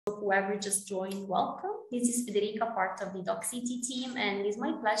whoever just joined, welcome. This is Federica, part of the Docsity team, and it's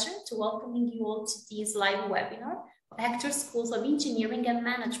my pleasure to welcoming you all to this live webinar of HECTOR Schools of Engineering and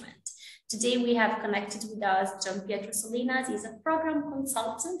Management. Today we have connected with us Gianpietro Solinas. He's a program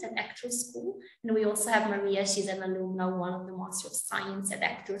consultant at HECTOR School, and we also have Maria. She's an alumna, one of the Master of Science at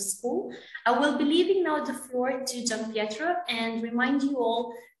HECTOR School. I will be leaving now the floor to Gianpietro and remind you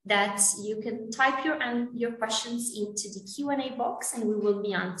all that you can type your questions into the Q&A box, and we will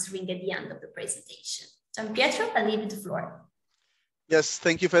be answering at the end of the presentation. Gianpietro, I leave you the floor. Yes,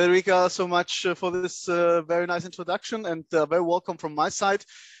 thank you, Federica, so much for this very nice introduction, and very welcome from my side.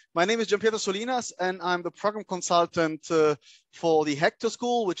 My name is Gianpietro Solinas, and I'm the program consultant for the HECTOR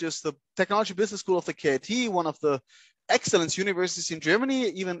School, which is the Technology Business School of the KIT, one of the excellence universities in Germany.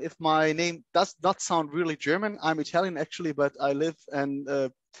 Even if my name does not sound really German, I'm Italian actually, but I live and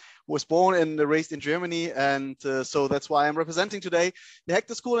was born and raised in Germany, and so that's why I'm representing today the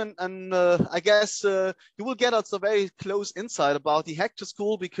HECTOR School. And I guess you will get us a very close insight about the HECTOR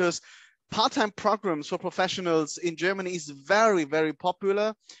School, because part-time programs for professionals in Germany is very, very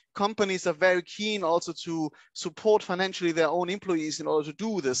popular. Companies are very keen also to support financially their own employees in order to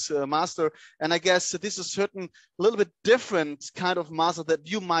do this master. And I guess this is a little bit different kind of master that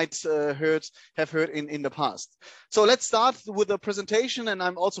you might have heard in the past. So let's start with the presentation. And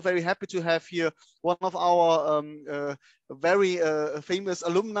I'm also very happy to have here one of our very famous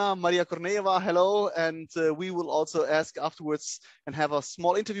alumna, Maria Korneva. Hello. And we will also ask afterwards and have a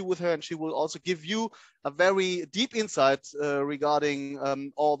small interview with her. And she will also give you a very deep insight regarding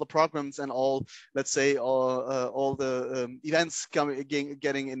all the programs and all, let's say, all the events coming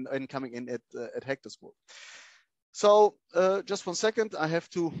in at HECTOR School. So just 1 second, I have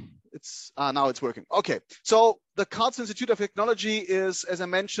to, now it's working. Okay, so the Karlsruhe Institute of Technology is, as I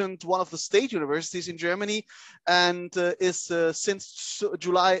mentioned, one of the state universities in Germany, and is since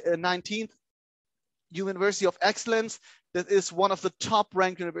July 19th, University of Excellence. That is one of the top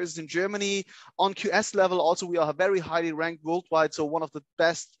ranked universities in Germany. On QS level, also, we are very highly ranked worldwide, so one of the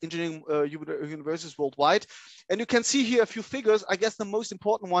best engineering universities worldwide. And you can see here a few figures. I guess the most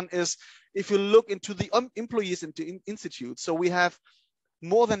important one is if you look into the employees into institutes. So we have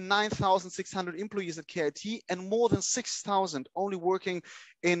more than 9,600 employees at KIT and more than 6,000 only working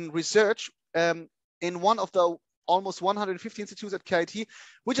in research in one of the almost 150 institutes at KIT,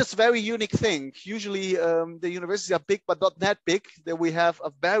 which is a very unique thing. Usually the universities are big, but not that big. That we have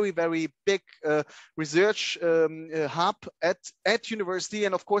a very, very big research hub at university.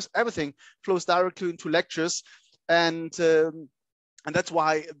 And of course, everything flows directly into lectures. And that's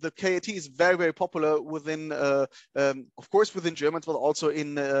why the KIT is very, very popular within, of course, within Germans, but also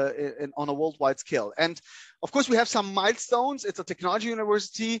on a worldwide scale. And of course, we have some milestones. It's a technology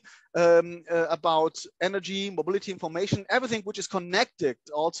university about energy, mobility, information, everything which is connected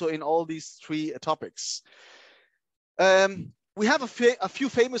also in all these three topics. We have a few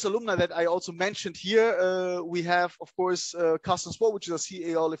famous alumni that I also mentioned here. We have, of course, Carsten Spohr, which is a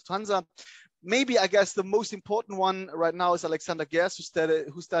CEO of Lufthansa. Maybe, I guess, the most important one right now is Alexander Gerst,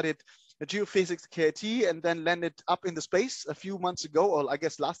 who studied geophysics at KIT and then landed up in the space a few months ago, or I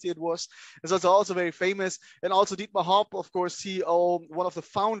guess last year it was. It's also very famous. And also Dietmar Hopp, of course, CEO, one of the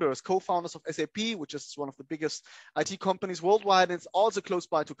founders, co-founders of SAP, which is one of the biggest IT companies worldwide. And it's also close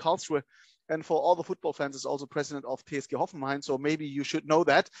by to Karlsruhe. And for all the football fans, is also president of TSG Hoffenheim. So maybe you should know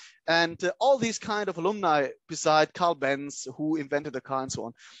that. And all these kind of alumni, beside Carl Benz, who invented the car and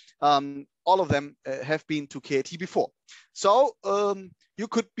so on, all of them have been to KIT before. So you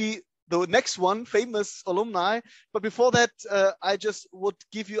could be the next one, famous alumni. But before that, I just would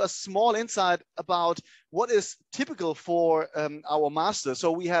give you a small insight about what is typical for our master.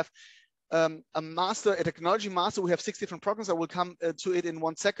 So we have a master, a technology master. We have 6 different programs. I will come to it in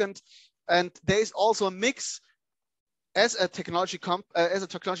 1 second. And there is also a mix as a technology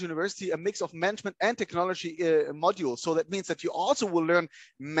university, a mix of management and technology modules. So that means that you also will learn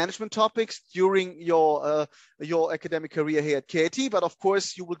management topics during your academic career here at KIT. But of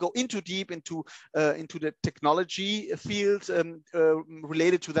course, you will go deep into the technology field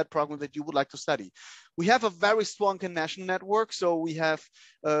related to that program that you would like to study. We have a very strong international network. So we have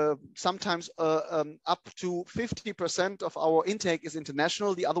sometimes up to 50% of our intake is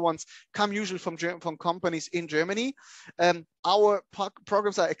international. The other ones come usually from companies in Germany. Our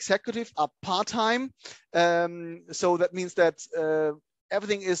programs are executive, are part-time. So that means that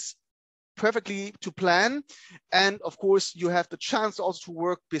everything is perfectly to plan. And of course, you have the chance also to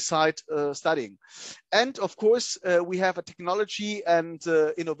work beside studying. And of course, we have a technology and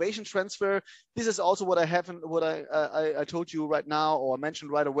innovation transfer. This is also what I told you right now, or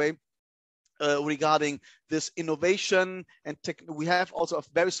mentioned right away. regarding this innovation and tech. We have also a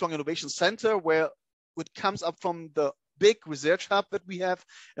very strong innovation center where it comes up from the big research hub that we have.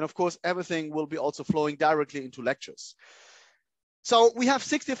 And of course, everything will be also flowing directly into lectures. So we have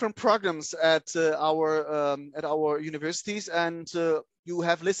 6 different programs at our universities, and you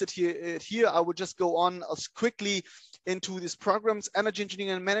have listed here. I will just go on as quickly into these programs. Energy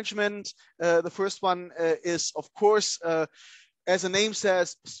engineering and management. The first one is, of course, as the name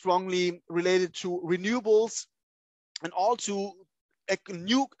says, strongly related to renewables and also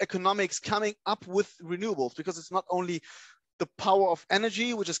new economics coming up with renewables, because it's not only the power of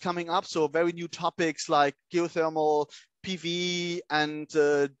energy which is coming up, so very new topics like geothermal, PV, and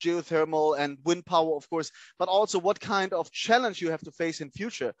geothermal and wind power, of course, but also what kind of challenge you have to face in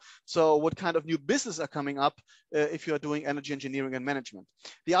future. So what kind of new business are coming up if you are doing energy engineering and management.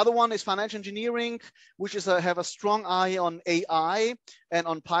 The other one is financial engineering, which is have a strong eye on AI and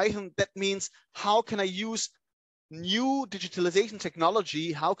on Python. That means how can I use new digitalization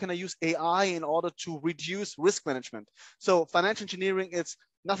technology? How can I use AI in order to reduce risk management? So financial engineering is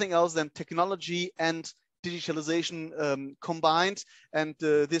nothing else than technology and digitalization combined. And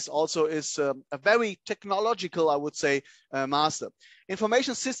this also is a very technological, I would say, master.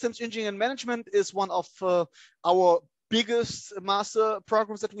 Information systems engineering and management is one of our biggest master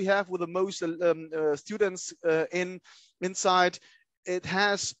programs that we have, with the most students inside. It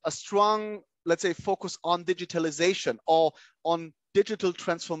has a strong, let's say, focus on digitalization or on digital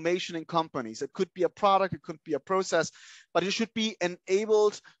transformation in companies. It could be a product, it could be a process, but you should be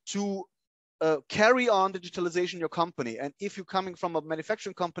enabled to carry on digitalization in your company. And if you're coming from a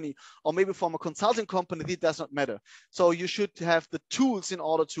manufacturing company or maybe from a consulting company, it does not matter. So you should have the tools in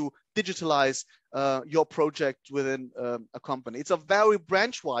order to digitalize your project within a company. It's a very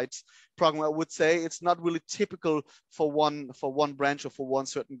branch-wide program, I would say. It's not really typical for one branch or for one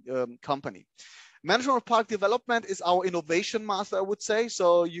certain company. Management of product development is our innovation master, I would say.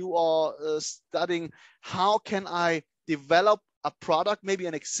 So you are studying how can I develop a product, maybe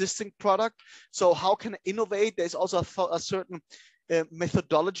an existing product. So how can I innovate? There's also a certain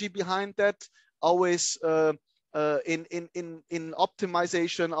methodology behind that, always in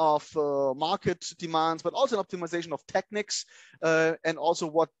optimization of market demands, but also in optimization of techniques and also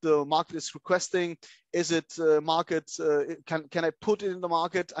what the market is requesting. Is it market? Can I put it in the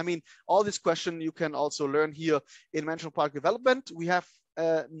market? I mean, all this question you can also learn here in management product development. We have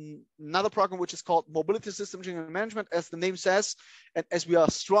another program which is called Mobility System Engineering and Management, as the name says, and as we are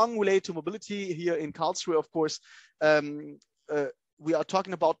strong related to mobility here in Karlsruhe, of course, we are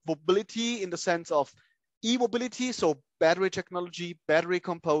talking about mobility in the sense of e-mobility, so battery technology, battery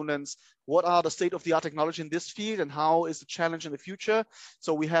components, what are the state-of-the-art technology in this field and how is the challenge in the future.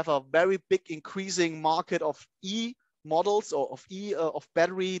 So we have a very big increasing market of models or of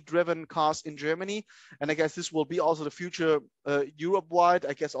battery-driven cars in Germany, and I guess this will be also the future Europe-wide,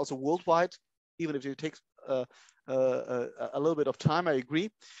 I guess also worldwide, even if it takes a little bit of time. I agree.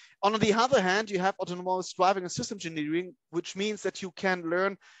 On the other hand, you have autonomous driving and system engineering, which means that you can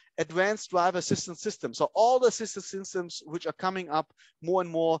learn advanced driver assistance systems. So all the assistance systems which are coming up more and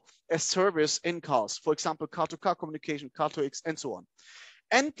more as service in cars, for example, car-to-car communication, car-to-X, and so on.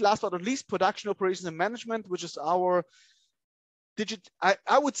 And last but not least, production operations and management, which is our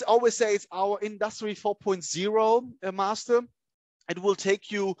I would always say it's our Industry 4.0 master. It will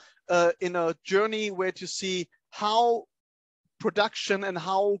take you in a journey where you see how production and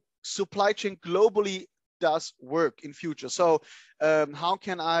how supply chain globally does work in future. So how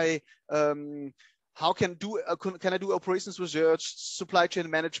can I do operations research, supply chain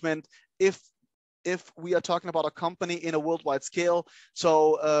management if we are talking about a company in a worldwide scale.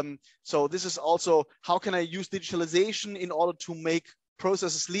 So so this is also how can I use digitalization in order to make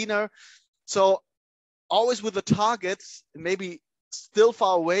processes leaner. So always with the targets, maybe still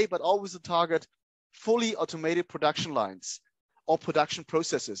far away, but always the target, fully automated production lines or production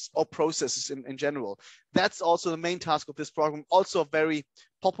processes or processes in general. That's also the main task of this program. Also very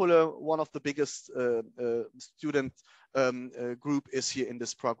popular, one of the biggest student group is here in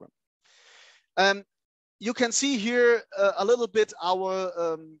this program. You can see here a little bit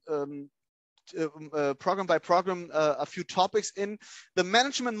our program by program, a few topics in the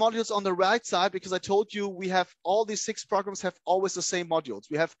management modules on the right side, because I told you we have all these 6 programs have always the same modules.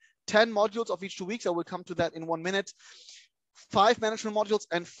 We have 10 modules of each 2 weeks. I will come to that in 1 minute. 5 management modules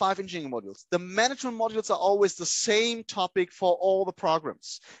and 5 engineering modules. The management modules are always the same topic for all the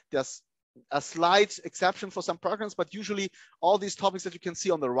programs. There's a slight exception for some programs, but usually all these topics that you can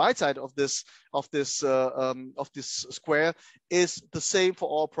see on the right side of this square is the same for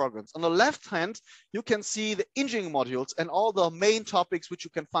all programs. On the left hand, you can see the engineering modules and all the main topics which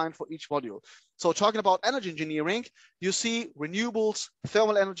you can find for each module. So talking about energy engineering, you see renewables,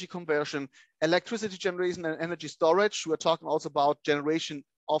 thermal energy conversion, electricity generation and energy storage. We are talking also about generation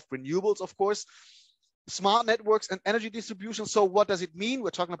of renewables, of course. Smart networks and energy distribution. So what does it mean? We're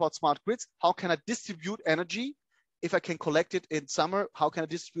talking about smart grids. How can I distribute energy? If I can collect it in summer, how can I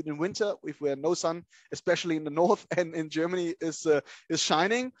distribute in winter if we have no sun, especially in the north and in Germany is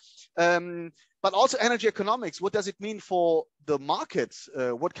shining? But also energy economics. What does it mean for the market?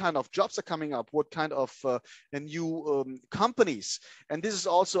 What kind of jobs are coming up? What kind of new companies? And this is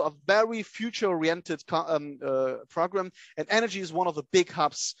also a very future-oriented program. And energy is one of the big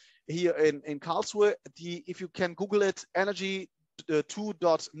hubs here in Karlsruhe. If you can Google it, Energy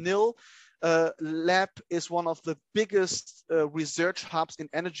 2.0 lab is one of the biggest research hubs in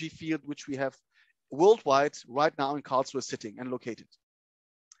energy field, which we have worldwide right now in Karlsruhe sitting and located.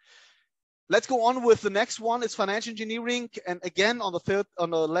 Let's go on with the next one. It's financial engineering, and again on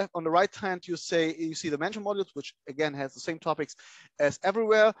the right hand you see the management modules, which again has the same topics as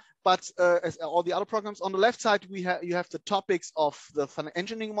everywhere, but as all the other programs. On the left side you have the topics of the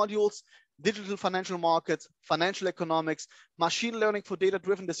engineering modules, digital financial markets, financial economics, machine learning for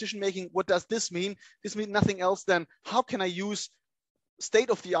data-driven decision making. What does this mean? This means nothing else than how can I use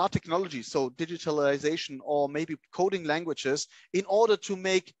state-of-the-art technology, so digitalization or maybe coding languages, in order to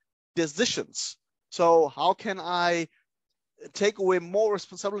make decisions. So how can I take away more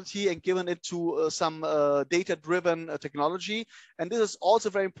responsibility and given it to some data-driven technology? And this is also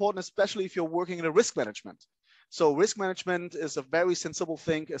very important, especially if you're working in a risk management. So risk management is a very sensible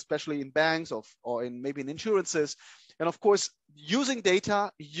thing, especially in banks or in maybe in insurances. And of course, using data,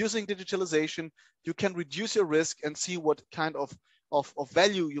 using digitalization, you can reduce your risk and see what kind of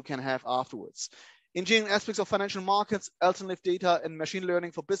value you can have afterwards. Engineering aspects of financial markets, alternative data, and machine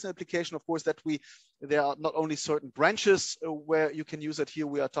learning for business application. Of course, there are not only certain branches where you can use it. Here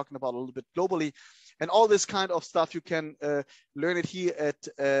we are talking about a little bit globally, and all this kind of stuff you can learn it here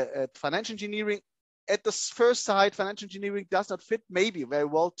at financial engineering. At the first sight, financial engineering does not fit maybe very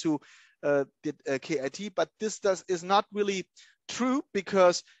well to KIT, but this is not really true,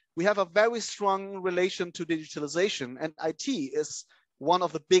 because we have a very strong relation to digitalization, and IT is one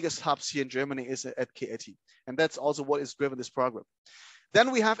of the biggest hubs here in Germany is at KIT. And that's also what is driven this program. Then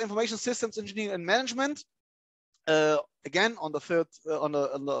we have information systems engineering and management. Again, on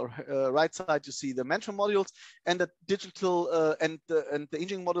the right side, you see the management modules and the digital and the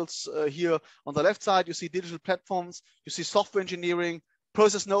engineering modules here. On the left side, you see digital platforms, you see software engineering,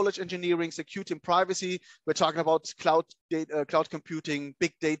 process knowledge engineering, security and privacy. We're talking about cloud computing,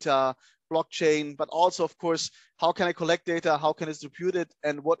 big data, blockchain, but also, of course, how can I collect data, how can I distribute it,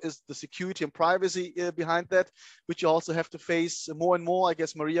 and what is the security and privacy behind that, which you also have to face more and more. I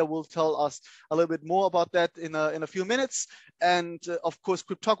guess Maria will tell us a little bit more about that in a few minutes. And of course,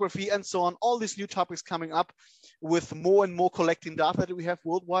 cryptography and so on, all these new topics coming up with more and more collecting data that we have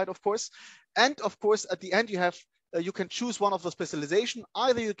worldwide, of course. And of course, at the end, you can choose one of the specialization.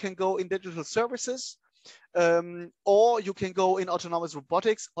 Either you can go in digital services, or you can go in autonomous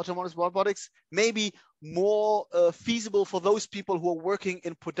robotics. Autonomous robotics may be more feasible for those people who are working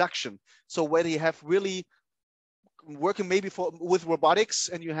in production. So where they have really working maybe with robotics,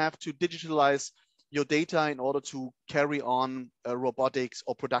 and you have to digitalize your data in order to carry on robotics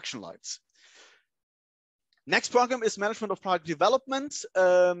or production lines. Next program is management of product development.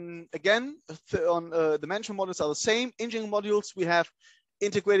 Again, the management modules are the same. Engineering modules, we have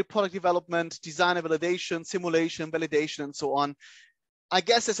integrated product development, design and validation, simulation, validation, and so on. I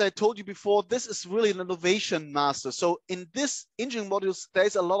guess, as I told you before, this is really an innovation master. So in this engineering modules,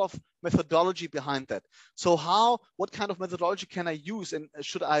 there's a lot of methodology behind that. So what kind of methodology can I use, and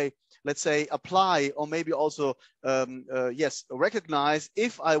should I, let's say, apply, or maybe also, recognize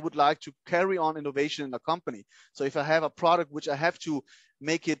if I would like to carry on innovation in a company. So if I have a product which I have to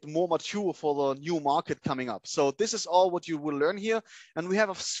make it more mature for the new market coming up. So this is all what you will learn here, and we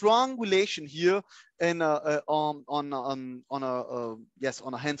have a strong relation here in on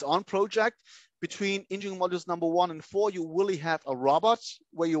a hands-on project between engineering modules number 1 and 4. You really have a robot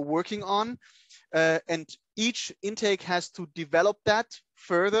where you're working on, and each intake has to develop that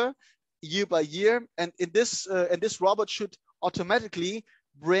further year by year. And in this robot should automatically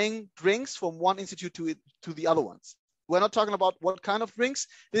bring drinks from one institute to the other ones We're not talking about what kind of drinks.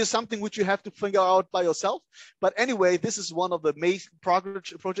 This is something which you have to figure out by yourself. But anyway, this is one of the main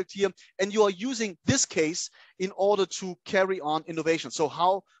project here. And you are using this case in order to carry on innovation. So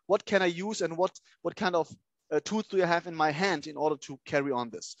what can I use and what kind of tools do I have in my hand in order to carry on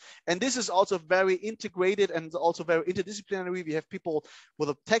this? And this is also very integrated and also very interdisciplinary. We have people with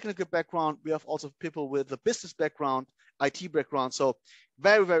a technical background. We have also people with a business background, IT background. So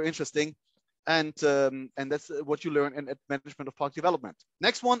very, very interesting. And that's what you learn in management of product development.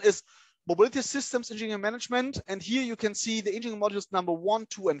 Next one is mobility systems engineering management. And here you can see the engineering modules number 1,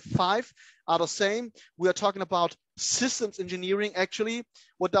 2, and 5 are the same. We are talking about systems engineering. Actually,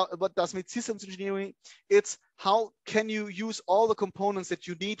 what does mean systems engineering? It's how can you use all the components that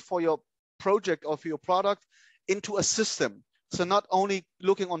you need for your project or for your product into a system. So not only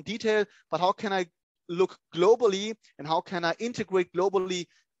looking on detail, but how can I look globally and how can I integrate globally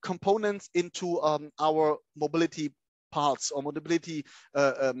components into our mobility parts or mobility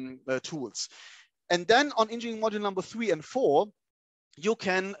tools. And then on engineering module number 3 and 4, you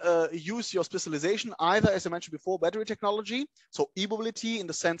can use your specialization either, as I mentioned before, battery technology, so e-mobility in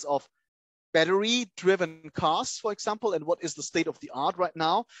the sense of battery-driven cars, for example, and what is the state of the art right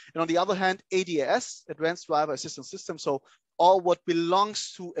now. And on the other hand, ADAS, Advanced Driver Assistance System, so all what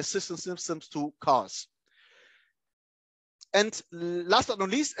belongs to assistance systems to cars. And last but not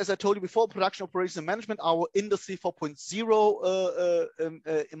least, as I told you before, production operations and management, our Industry 4.0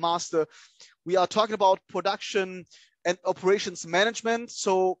 master. We are talking about production and operations management.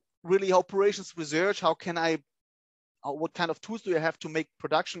 So really operations research, what kind of tools do you have to make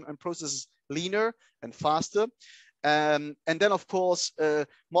production and processes leaner and faster? And then, of course,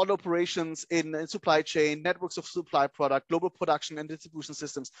 model operations in supply chain, networks of supply product, global production and distribution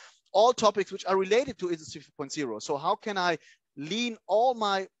systems, all topics which are related to Industry 4.0. So how can I lean all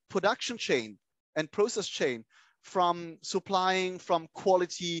my production chain and process chain from supplying, from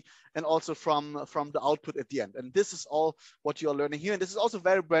quality, and also from the output at the end. And this is all what you're learning here. And this is also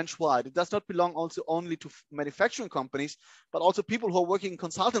very branch wide. It does not belong also only to manufacturing companies, but also people who are working in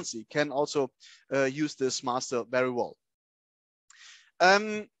consultancy can also use this master very well.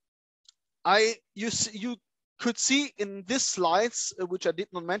 You could see in these slides, which I did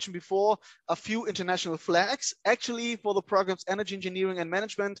not mention before, a few international flags, actually for the programs Energy Engineering and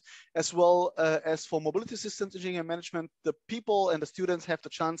Management, as well as for Mobility Systems Engineering and Management. The people and the students have the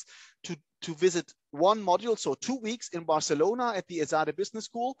chance to visit one module, so 2 weeks in Barcelona at the ESADE Business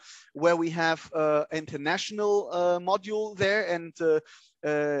School, where we have an international module there, and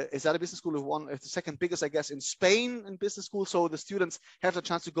ESADE Business School is the second biggest, I guess, in Spain in business school. So the students have the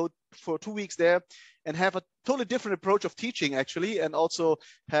chance to go for 2 weeks there and have a totally different approach of teaching, actually, and also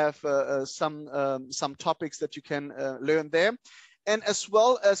have some topics that you can learn there. And as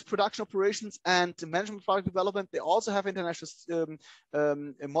well as production operations and management product development, they also have international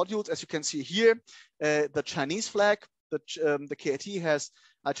modules, as you can see here. The Chinese flag, the KIT has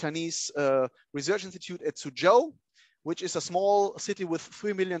a Chinese research institute at Suzhou, which is a small city with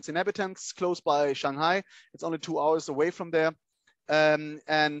 3 million inhabitants close by Shanghai. It's only 2 hours away from there. And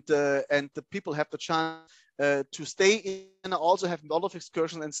the people have the chance to stay in and also have a lot of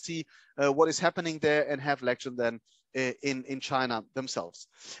excursions and see what is happening there and have lectures then in China themselves.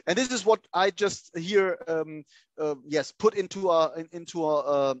 And this is what I just here put into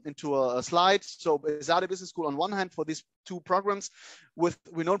a slide. So ESADE Business School on one hand for these 2 programs with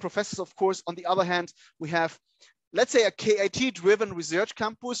renowned professors, of course. On the other hand, we have, let's say, a KIT-driven research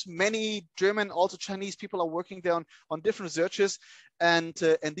campus. Many German, also Chinese people are working there on different researches. And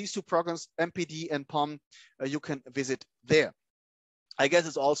these 2 programs, MPD and POM, you can visit there. I guess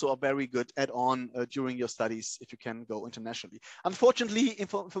it's also a very good add-on during your studies if you can go internationally. Unfortunately,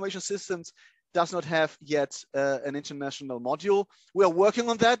 information systems does not have yet an international module. We are working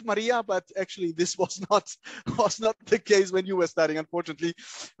on that, Maria, but actually this was not the case when you were studying, unfortunately.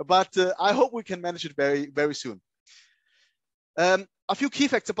 But I hope we can manage it very, very soon. A few key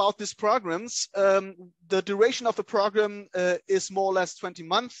facts about these programs. The duration of the program is more or less 20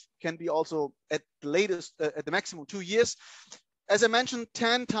 months, can be also at the latest, at the maximum 2 years. As I mentioned,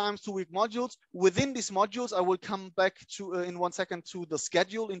 10 times 2-week modules. Within these modules, I will come back to in 1 second to the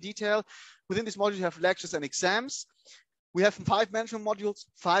schedule in detail. Within this module, you have lectures and exams. We have 5 management modules,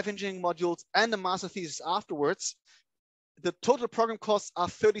 5 engineering modules, and a master thesis afterwards. The total program costs are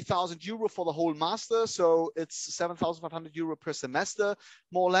 30,000 euro for the whole master. So it's 7,500 euro per semester,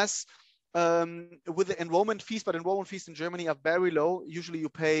 more or less. with the enrollment fees, but enrollment fees in Germany are very low. Usually you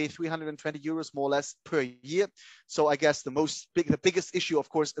pay 320 euros more or less per year. So I guess the biggest issue, of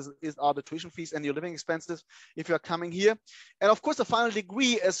course, are the tuition fees and your living expenses if you're coming here. And of course, the final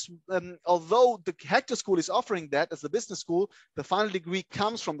degree is, although the HECTOR School is offering that as the business school, the final degree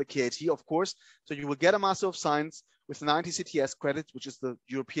comes from the KIT, of course. So you will get a Master of Science with 90 CTS credits, which is the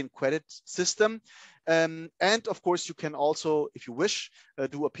European credit system. And of course, you can also, if you wish,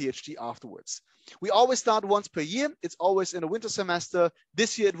 do a PhD afterwards. We always start once per year. It's always in a winter semester.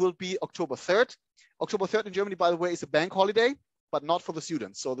 This year it will be October 3rd. October 3rd in Germany, by the way, is a bank holiday, but not for the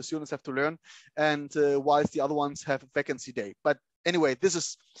students. So the students have to learn, and whilst the other ones have a vacancy day. But anyway,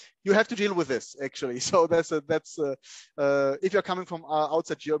 you have to deal with this actually. So if you're coming from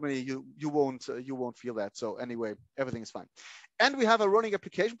outside Germany, you won't feel that. So anyway, everything is fine. And we have a running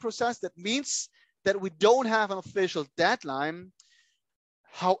application process. That means that we don't have an official deadline.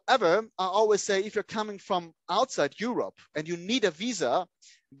 However, I always say if you're coming from outside Europe and you need a visa,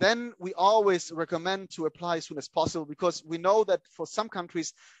 then we always recommend to apply as soon as possible, because we know that for some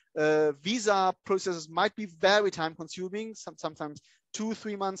countries, visa processes might be very time consuming, sometimes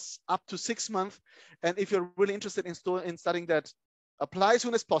 2-3 months, up to 6 months. And if you're really interested in studying that, apply as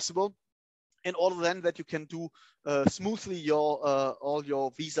soon as possible, in order then that you can do smoothly all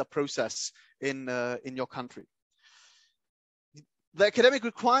your visa process in your country. The academic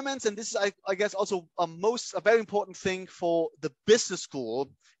requirements, and this is, I guess, also a very important thing for the business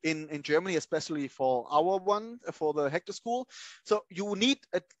school in Germany, especially for our one, for the HECTOR School. So you need,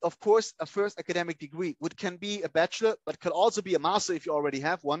 of course, a first academic degree, which can be a bachelor, but can also be a master if you already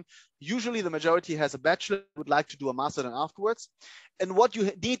have one. Usually the majority has a bachelor, would like to do a master then afterwards. And what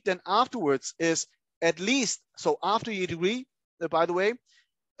you need then afterwards is at least, so after your degree, by the way,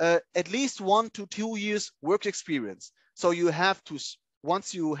 at least 1 to 2 years work experience. So you have to,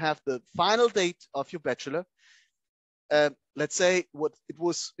 once you have the final date of your bachelor, let's say it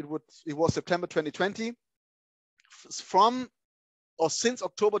was September 2020, from or since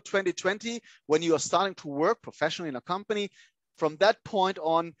October 2020, when you are starting to work professionally in a company, from that point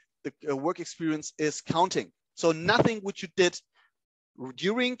on, the work experience is counting. So nothing which you did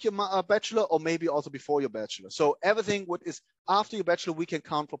during your bachelor or maybe also before your bachelor. So everything what is after your bachelor, we can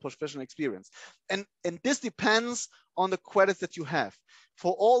count for professional experience. And this depends on the credits that you have.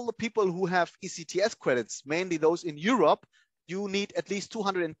 For all the people who have ECTS credits, mainly those in Europe, you need at least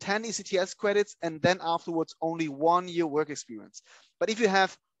 210 ECTS credits, and then afterwards only 1 year work experience. But if you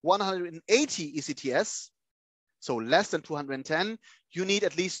have 180 ECTS, so less than 210, you need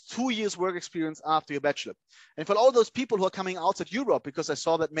at least 2 years work experience after your bachelor. And for all those people who are coming outside Europe, because I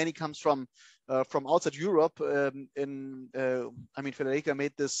saw that many comes from outside Europe, I mean, Federica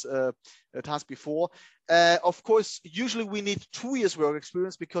made this task before. Of course, usually we need 2 years work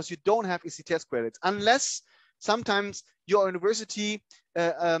experience because you don't have ECTS credits, unless sometimes your university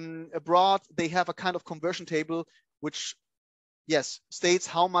abroad, they have a kind of conversion table, which, yes, states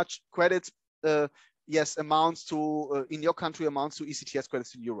how much credits amounts to in your country amounts to ECTS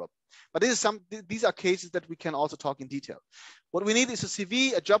credits in Europe. But these are cases that we can also talk in detail. What we need is a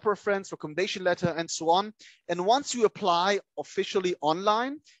CV, a job reference, recommendation letter, and so on. And once you apply officially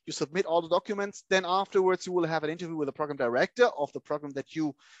online, you submit all the documents. Then afterwards, you will have an interview with the program director of the program that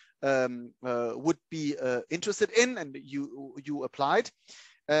you would be interested in, and you applied.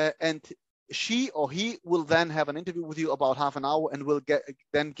 And she or he will then have an interview with you about half an hour and will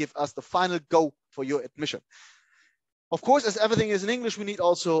then give us the final go for your admission. Of course, as everything is in English, we need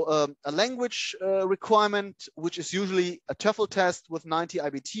also a language requirement, which is usually a TOEFL test with 90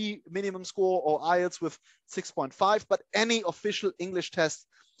 IBT minimum score or IELTS with 6.5, but any official English test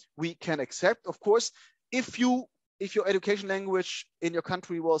we can accept. Of course, if your education language in your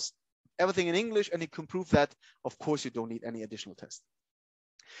country was everything in English and you can prove that, of course, you don't need any additional test.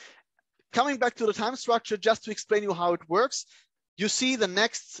 Coming back to the time structure, just to explain you how it works, you see the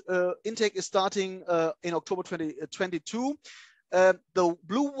next intake is starting in October 2022. The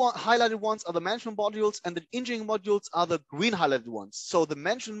blue highlighted ones are the management modules, and the engineering modules are the green highlighted ones. So the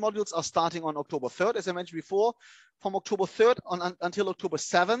management modules are starting on October 3rd, as I mentioned before. From October 3rd until October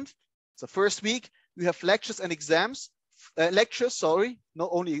 7th, it's the first week, we have lectures and exams. Not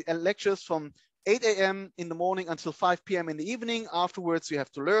only lectures from 8 a.m. in the morning until 5 p.m. in the evening. Afterwards, you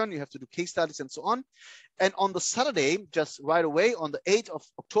have to learn, you have to do case studies and so on. And on the Saturday, just right away, on the 8th of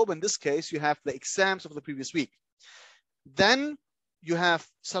October, in this case, you have the exams of the previous week. Then you have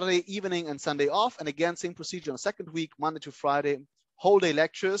Saturday evening and Sunday off. And again, same procedure on the second week, Monday to Friday, whole day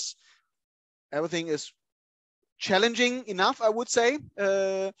lectures. Everything is challenging enough, I would say.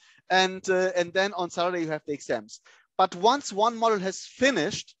 And then on Saturday, you have the exams. But once one model has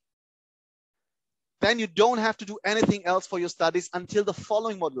finished, then you don't have to do anything else for your studies until the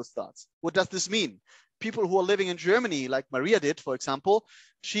following module starts. What does this mean? People who are living in Germany, like Maria did, for example,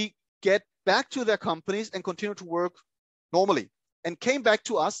 she get back to their companies and continue to work normally and came back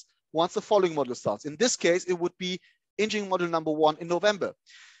to us once the following module starts. In this case, it would be engineering module number 1 in November.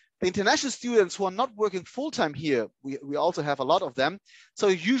 The international students who are not working full-time here, we also have a lot of them. So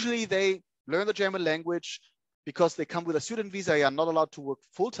usually they learn the German language because they come with a student visa. They are not allowed to work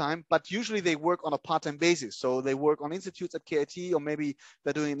full-time, but usually they work on a part-time basis. So they work on institutes at KIT, or maybe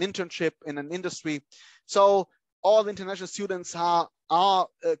they're doing an internship in an industry. So all the international students are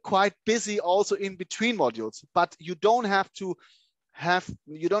quite busy also in between modules, but you don't have to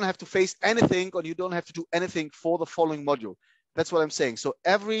face anything, or you don't have to do anything for the following module. That's what I'm saying. So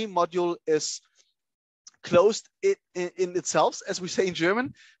every module is closed in itself, as we say in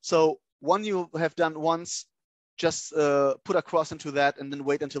German. So one you have done once, just put a cross into that and then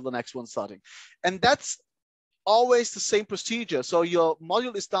wait until the next one starting. And that's always the same procedure. So your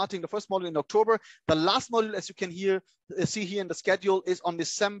module is starting, the first module in October. The last module, as you can see here in the schedule, is on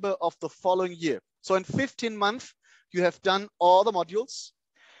December of the following year. So in 15 months, you have done all the modules.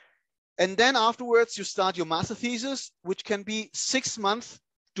 And then afterwards, you start your master thesis, which can be 6 months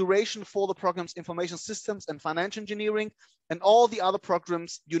duration for the programs Information Systems and Financial Engineering, and all the other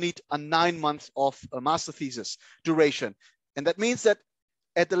programs you need a 9 months of a master thesis duration. And that means that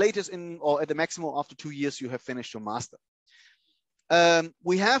at the latest or at the maximum after 2 years, you have finished your master.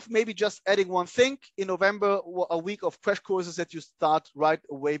 We have maybe just adding one thing in November, a week of crash courses that you start right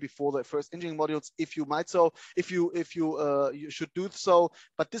away before the first engineering modules, if you should do so.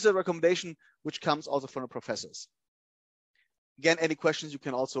 But this is a recommendation which comes also from the professors. Again, any questions you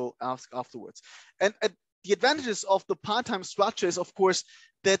can also ask afterwards. And the advantages of the part-time structure is, of course,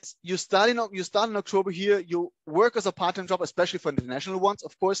 that you start in October here, you work as a part-time job, especially for international ones,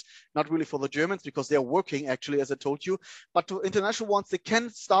 of course, not really for the Germans, because they're working actually, as I told you, but to international ones, they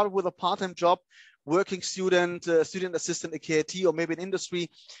can start with a part-time job, working student, student assistant at KIT, or maybe in industry,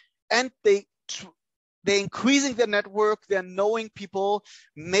 and they're increasing their network, they're knowing people,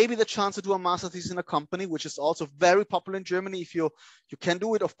 maybe the chance to do a master thesis in a company, which is also very popular in Germany. If you can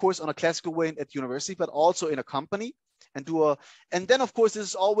do it, of course, on a classical way at university, but also in a company, and then of course, this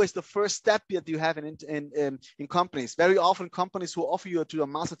is always the first step that you have in companies. Very often companies who offer you to do a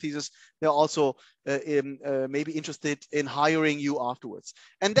master thesis, they're also maybe interested in hiring you afterwards.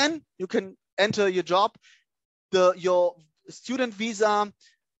 And then you can enter your job. Your student visa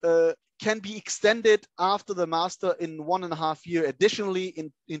can be extended after the master in 1.5 years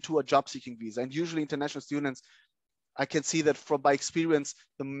additionally into a job seeking visa. And usually international students, I can see that by experience,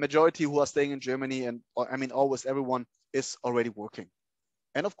 the majority who are staying in Germany, almost everyone is already working.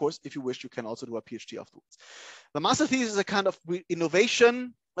 And of course, if you wish, you can also do a PhD afterwards. The master thesis is a kind of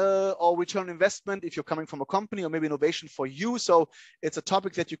innovation or return on investment if you're coming from a company, or maybe innovation for you. So it's a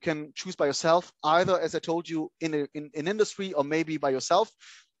topic that you can choose by yourself, either, as I told you, in industry, or maybe by yourself.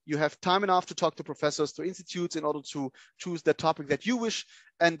 You have time enough to talk to professors, to institutes, in order to choose the topic that you wish.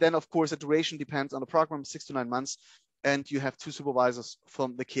 And then, of course, the duration depends on the program, 6 to 9 months. And you have 2 supervisors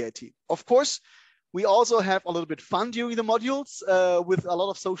from the KIT. Of course, we also have a little bit fun during the modules with a lot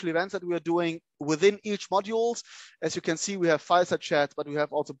of social events that we are doing within each modules. As you can see, we have fireside chats, but we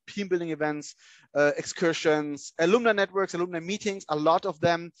have also team building events, excursions, alumni networks, alumni meetings, a lot of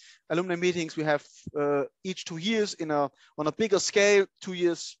them. Alumni meetings we have each 2 years on a bigger scale. 2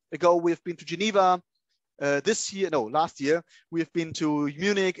 years ago, we've been to Geneva. Last year, we've been to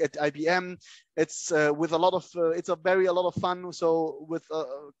Munich at IBM. It's with a lot of fun. So with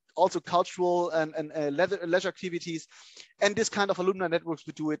also cultural and leisure activities, and this kind of alumni networks,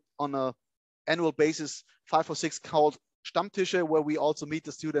 we do it on an annual basis, 5 or 6 called Stammtische, where we also meet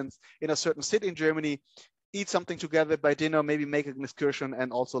the students in a certain city in Germany, eat something together by dinner, maybe make an excursion,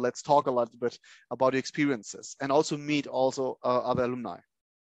 and also let's talk a little bit about the experiences, and also meet other alumni.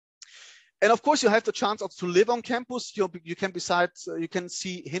 And of course, you have the chance also to live on campus. You can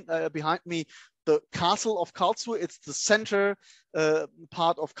see behind me the castle of Karlsruhe. It's the center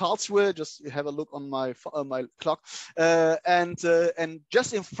part of Karlsruhe. Just have a look on my clock, and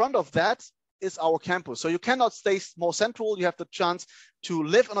just in front of that is our campus. So you cannot stay more central. You have the chance to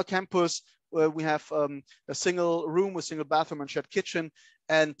live on a campus where we have a single room, a single bathroom, and shared kitchen,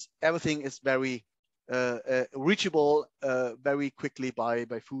 and everything is very reachable very quickly by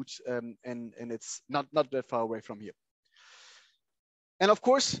food, and it's not that far away from here. And of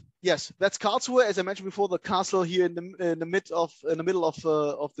course, yes, that's Karlsruhe, as I mentioned before, the castle here in the middle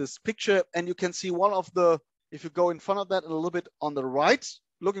of this picture. And you can see one of the, if you go in front of that a little bit on the right,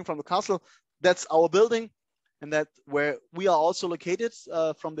 looking from the castle, that's our building. and that where we are also located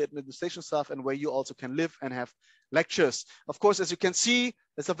from the administration staff, and where you also can live and have lectures. Of course, as you can see,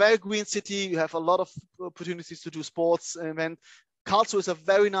 it's a very green city. You have a lot of opportunities to do sports event. Karlsruhe is a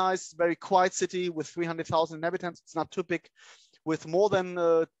very nice, very quiet city with 300,000 inhabitants. It's not too big, with more than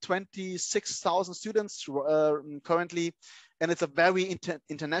 26,000 students currently. And it's a very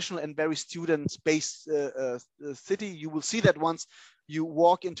international and very student-based city. You will see that once you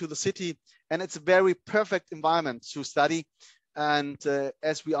walk into the city, and it's a very perfect environment to study. And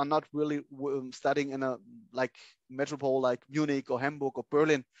as we are not really studying in a like metropole like Munich or Hamburg or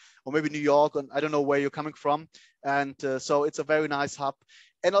Berlin or maybe New York, and I don't know where you're coming from. And so it's a very nice hub,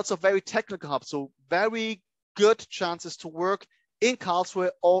 and also a very technical hub. So very good chances to work in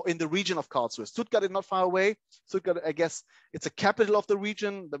Karlsruhe or in the region of Karlsruhe. Stuttgart is not far away. Stuttgart, I guess, it's a capital of the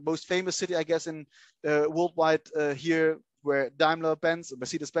region, the most famous city, I guess, in worldwide here, where Daimler-Benz,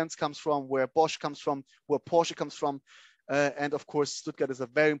 Mercedes-Benz comes from, where Bosch comes from, where Porsche comes from. And of course, Stuttgart is a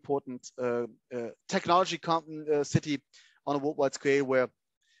very important technology city on a worldwide scale, where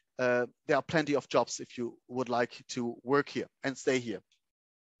there are plenty of jobs if you would like to work here and stay here.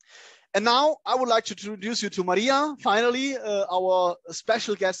 And now I would like to introduce you to Maria, finally, our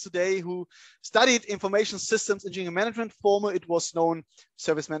special guest today, who studied Information Systems Engineering Management. Formerly, it was known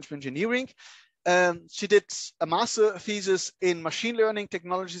Service Management Engineering. She did a master thesis in machine learning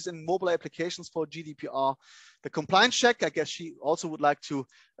technologies and mobile applications for GDPR, the compliance check. I guess she also would like to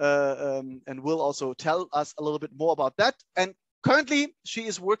and will also tell us a little bit more about that. And currently, she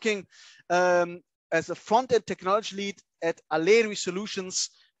is working as a front-end technology lead at Aleri Solutions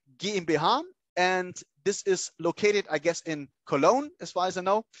GmbH, and this is located, I guess, in Cologne, as far as I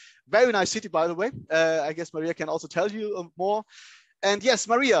know. Very nice city, by the way. I guess Maria can also tell you more. And yes,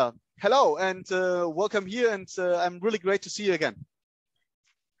 Maria, hello, and welcome here. And I'm really great to see you again.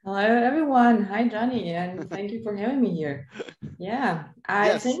 Hello, everyone. Hi, Johnny, and thank you for having me here. Yeah,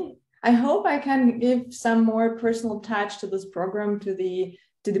 I hope I can give some more personal touch to this program, to the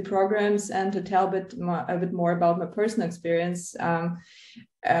programs, and to tell a bit more about my personal experience.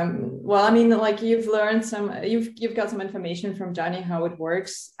 Well, I mean, like you've got some information from Johnny how it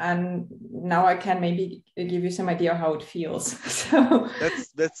works, and now I can maybe give you some idea how it feels. So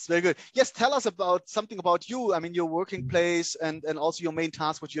that's very good. Yes, tell us something about you. I mean, your working place and also your main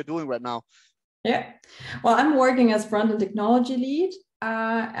task, what you're doing right now. Yeah, well, I'm working as front-end technology lead,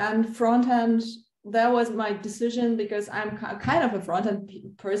 and front-end. That was my decision because I'm kind of a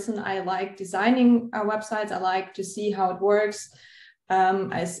front-end person. I like designing websites. I like to see how it works.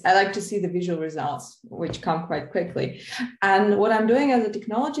 I like to see the visual results, which come quite quickly. And what I'm doing as a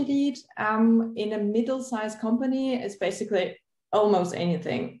technology lead in a middle-sized company is basically almost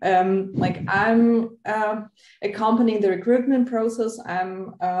anything. Like I'm accompanying the recruitment process.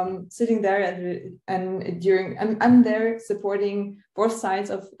 I'm sitting there I'm there supporting both sides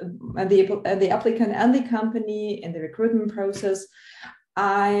of the applicant and the company in the recruitment process.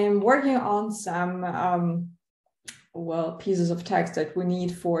 I'm working on some pieces of text that we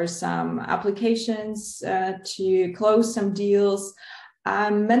need for some applications to close some deals.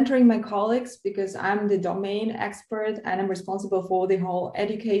 I'm mentoring my colleagues because I'm the domain expert and I'm responsible for the whole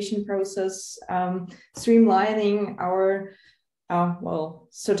education process, streamlining our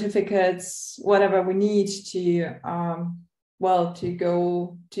certificates, whatever we need to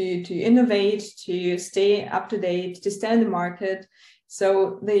to innovate, to stay up to date, to stay in the market.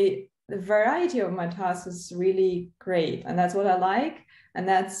 So the variety of my tasks is really great, and that's what I like. And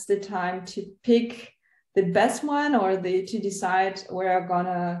that's the time to pick the best one or to decide where I'm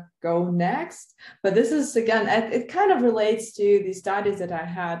gonna go next. But this is, again, it kind of relates to the studies that I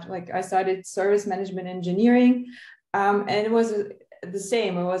had. Like I studied service management engineering, and it was the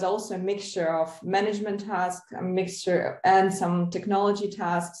same. It was also a mixture of management tasks, a mixture, and some technology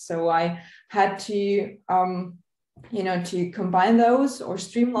tasks. So I had to to combine those or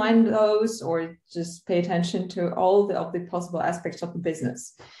streamline those or just pay attention to all of the possible aspects of the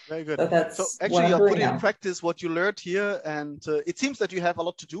business. Very good. So actually, you're putting in practice what you learned here, and it seems that you have a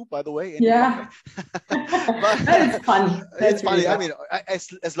lot to do, by the way. Yeah. But it's fun. It's funny. I mean,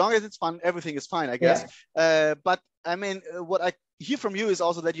 as long as it's fun, everything is fine, I guess. Yeah. But I mean, what I hear from you is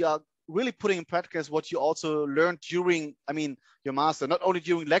also that you are really putting in practice what you also learned during, your master, not only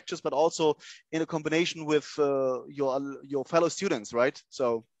during lectures, but also in a combination with your fellow students, right?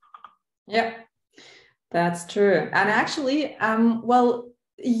 So. Yeah, that's true. And actually,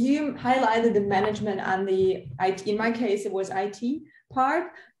 you highlighted the management and the IT. In my case, it was IT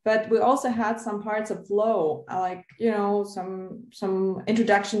part, but we also had some parts of law, like some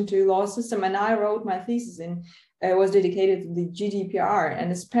introduction to law system. And I wrote my thesis in was dedicated to the GDPR,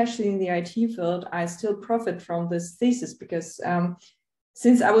 and especially in the IT field, I still profit from this thesis because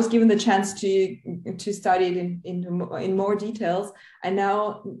since I was given the chance to study it in more details, I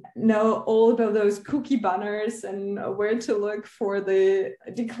now know all about those cookie banners and where to look for the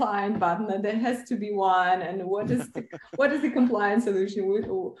decline button, and there has to be one, and what is the compliant solution,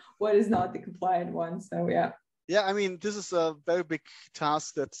 what is not the compliant one. So yeah. Yeah, I mean, this is a very big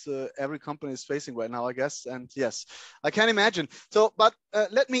task that every company is facing right now, I guess. And yes, I can imagine. So, but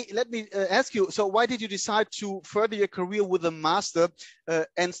let me ask you. So, why did you decide to further your career with a master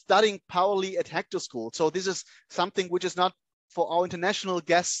and studying Powerly at HECTOR School? So, this is something which is not for our international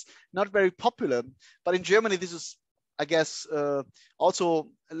guests not very popular, but in Germany, this is, I guess, also,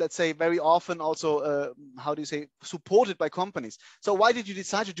 let's say, very often also, how do you say, supported by companies. So, why did you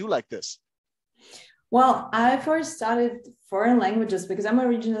decide to do like this? Well, I first studied foreign languages because I'm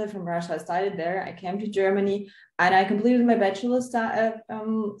originally from Russia. I studied there. I came to Germany and I completed my bachelor's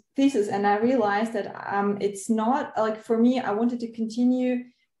thesis. And I realized that it's not like, for me, I wanted to continue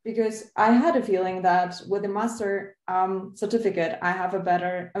because I had a feeling that with a master certificate, I have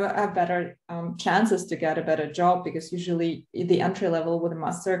better chances to get a better job, because usually the entry level with a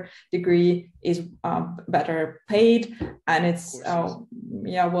master degree is better paid, and it's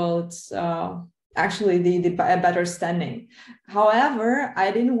actually the better standing. However, I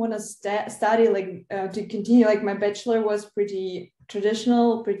didn't want to study to continue, like my bachelor was pretty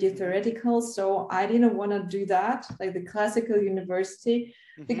traditional, pretty theoretical, so I didn't want to do that, like the classical university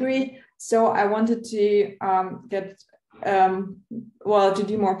degree. So I wanted to to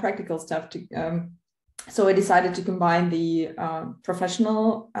do more practical stuff. So I decided to combine the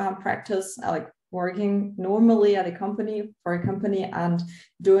professional practice, like working normally at a company and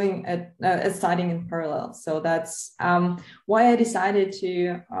doing studying in parallel. So that's why I decided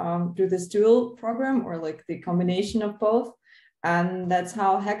to do this dual program, or like the combination of both. And that's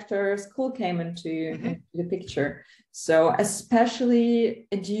how HECTOR School came into the picture. So especially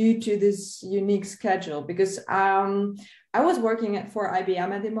due to this unique schedule, because I was working for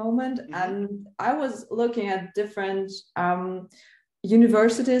IBM at the moment, and I was looking at different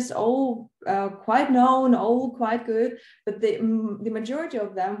universities, all quite known, all quite good, but the majority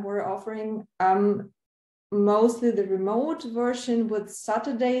of them were offering mostly the remote version with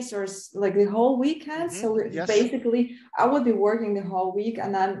Saturdays or like the whole weekend. So basically I would be working the whole week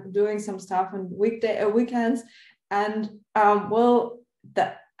and then doing some stuff on weekends, and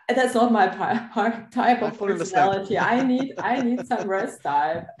that's not my type of personality. I need some rest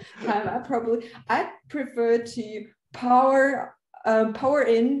time. I prefer to power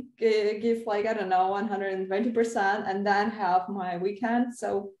in, give like, I don't know, 120%, and then have my weekend.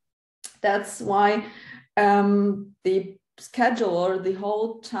 So that's why the schedule or the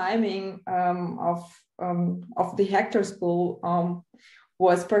whole timing of the HECTOR School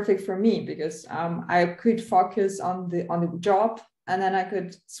was perfect for me, because I could focus on the job, and then I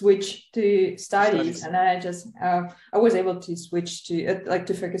could switch to studies. And then I was able to switch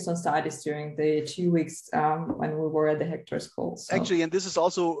to focus on studies during the 2 weeks when we were at the HECTOR School. So. Actually, and this is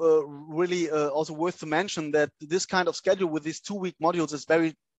also really also worth to mention, that this kind of schedule with these 2-week modules is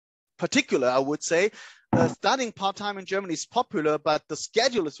very particular, I would say. Studying part-time in Germany is popular, but the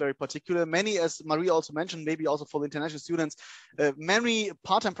schedule is very particular. Many, as Maria also mentioned, maybe also for the international students, many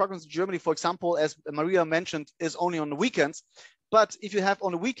part-time programs in Germany, for example, as Maria mentioned, is only on the weekends. But if you have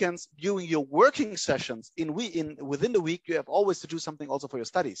on the weekends during your working sessions within the week, you have always to do something also for your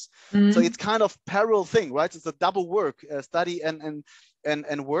studies. So it's kind of parallel thing, right? It's a double work, study and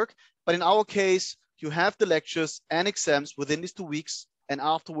work. But in our case, you have the lectures and exams within these 2 weeks, and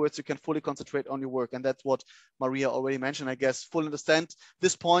afterwards you can fully concentrate on your work. And that's what Maria already mentioned, I guess. Fully understand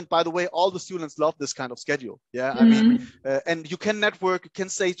this point. By the way, all the students love this kind of schedule. Yeah, I mean, and you can network, you can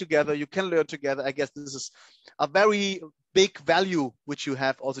stay together, you can learn together. I guess this is a very big value which you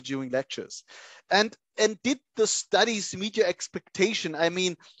have also during lectures. And did the studies meet your expectation? I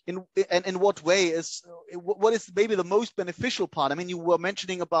mean, in what way what is maybe the most beneficial part? I mean, you were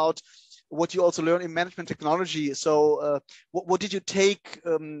mentioning about what you also learn in management technology. So what did you take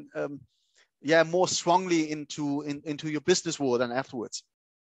more strongly into your business world and afterwards?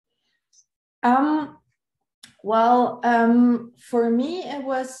 For me, it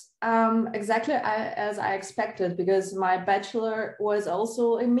was exactly as I expected, because my bachelor was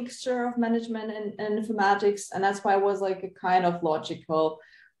also a mixture of management and informatics, and that's why it was like a kind of logical,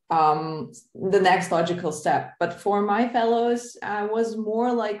 the next logical step. But for my fellows, was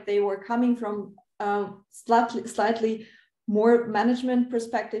more like they were coming from slightly more management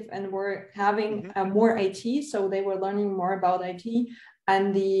perspective and were having more IT, so they were learning more about IT. and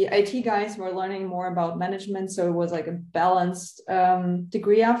the IT guys were learning more about management. So it was like a balanced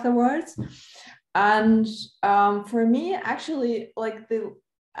degree afterwards. And for me, actually, like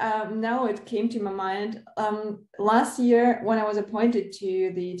now it came to my mind, last year when I was appointed to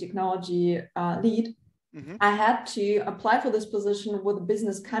the technology lead, I had to apply for this position with a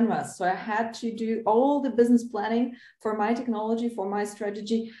business canvas. So I had to do all the business planning for my technology, for my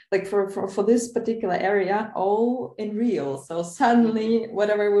strategy, like for this particular area, all in real. So suddenly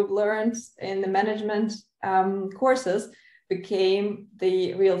whatever we've learned in the management courses became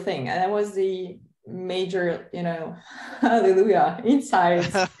the real thing. And that was the major, hallelujah,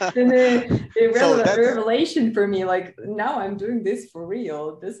 insights. Revelation for me, like now I'm doing this for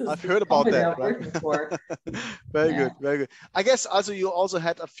real. This is I've heard about that, I'm working for. Very good, very good. I guess also you also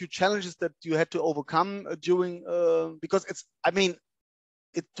had a few challenges that you had to overcome during because it's, I mean,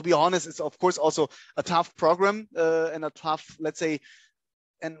 to be honest, it's of course also a tough program and a tough, let's say,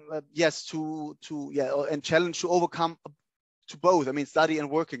 and yes, and challenge to overcome to both. I mean, study and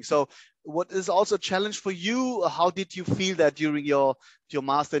working. So what is also a challenge for you? How did you feel that during your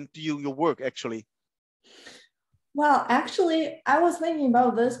master and during your work actually? Well, actually, I was thinking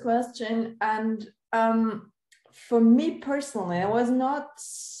about this question, and for me personally, it was not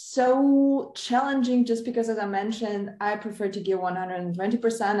so challenging just because, as I mentioned, I prefer to give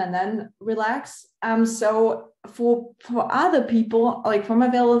 120% and then relax. So for other people, like for my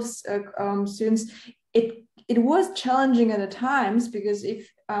fellow students, it was challenging at the times because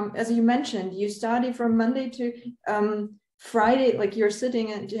if, as you mentioned, you study from Monday to Friday, like you're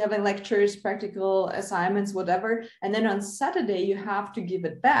sitting and having lectures, practical assignments, whatever. And then on Saturday, you have to give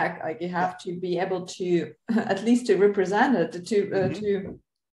it back. Like you have to be able to, at least to represent it,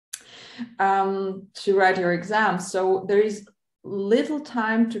 to write your exam. So there is little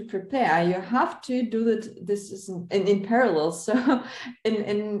time to prepare. You have to do this in parallel. So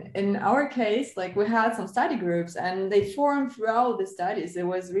in our case, like we had some study groups and they formed throughout the studies. It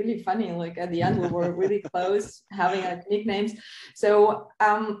was really funny. Like at the end, we were really close, having like nicknames. So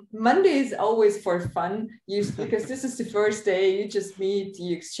Monday is always for fun, because this is the first day. You just meet,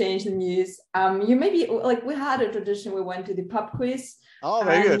 you exchange the news. You maybe, like we had a tradition. We went to the pub quiz. Oh,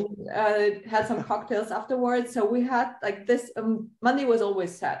 very good. Had some cocktails afterwards. So we had like this, Monday was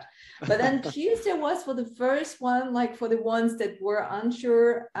always set. But then Tuesday was for the first one, like for the ones that were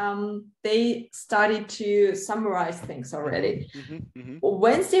unsure, they started to summarize things already.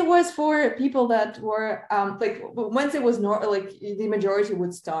 Wednesday was for people that were, like Wednesday was like the majority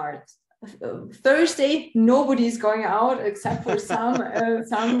would start. Thursday, nobody's going out except for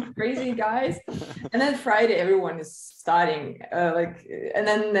some crazy guys, and then Friday everyone is starting. And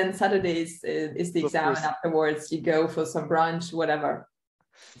then Saturday is the exam, and afterwards you go for some brunch, whatever.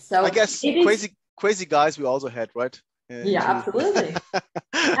 So I guess crazy guys we also had, right? Yeah, absolutely.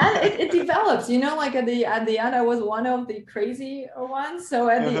 And it develops, like at the end, I was one of the crazy ones. So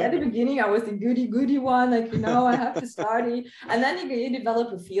at the beginning, I was the goody one, like, I have to study. And then you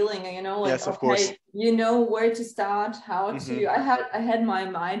develop a feeling, like, yes, of okay, course. Where to start, how to, I had my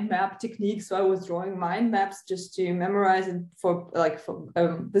mind map technique. So I was drawing mind maps just to memorize it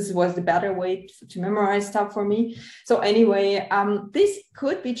this was the better way to memorize stuff for me. So anyway, this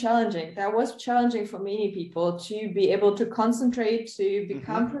could be challenging. That was challenging for many people to be able to concentrate, to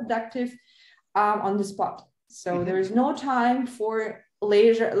become productive on the spot. So there is no time for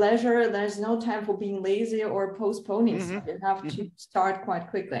leisure. There's no time for being lazy or postponing. So you have to start quite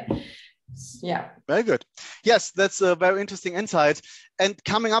quickly. Yeah. Very good. Yes, that's a very interesting insight. And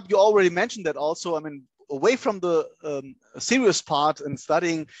coming up, you already mentioned that also, I mean, away from the serious part in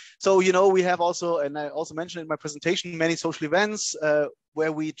studying. So, we have also, and I also mentioned in my presentation, many social events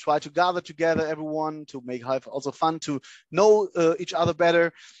where we try to gather together everyone to make life also fun, to know each other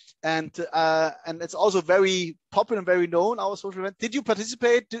better. And it's also very popular and very known, our social event. Did you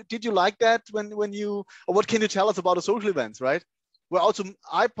participate? Did you like that when you, or what can you tell us about the social events, right? Well, also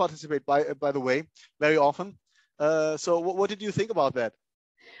I participate by the way, very often. So what did you think about that?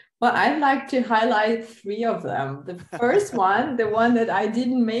 Well, I'd like to highlight 3 of them. The first one, the one that I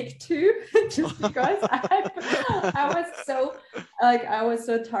didn't make to, just because I was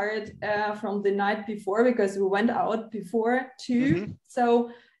so tired from the night before, because we went out before too. So,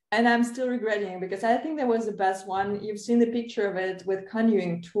 and I'm still regretting, because I think that was the best one. You've seen the picture of it with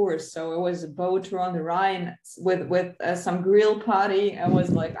canoeing tours. So it was a boat tour on the Rhine with some grill party. I was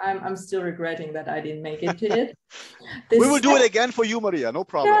like, I'm still regretting that I didn't make it to it. We will do it again for you, Maria. No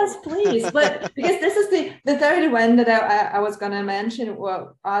problem. Yes, please. But because this is the third one that I was going to mention,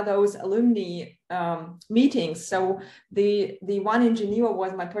 are those alumni meetings. So the one in Geneva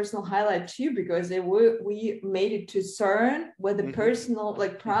was my personal highlight too, because we made it to CERN with a personal,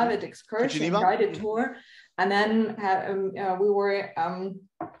 like private excursion, guided tour, and then we were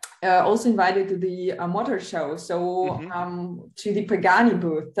also invited to the motor show, so to the Pagani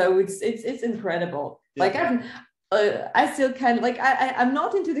booth. So it's incredible. Yeah. Like I still can, like I'm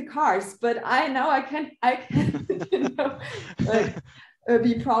not into the cars, but I know I can you know, like,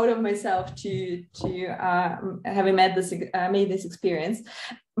 be proud of myself to having made this experience.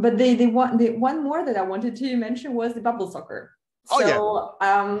 But the one more that I wanted to mention was the bubble soccer. So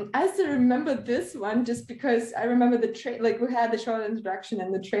I still remember this one just because I remember like we had the short introduction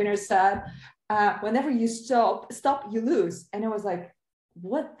and the trainer said, whenever you stop, you lose. And I was like,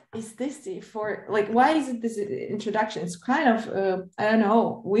 what is this for? Like, why is it this introduction? It's kind of, I don't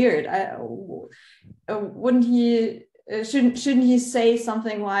know, weird. Wouldn't he, shouldn't he say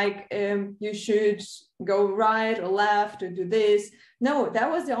something like, you should go right or left or do this? No, that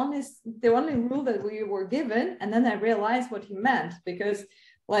was the only rule that we were given. And then I realized what he meant, because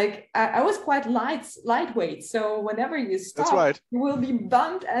like I was quite lightweight. So whenever you stop, you will be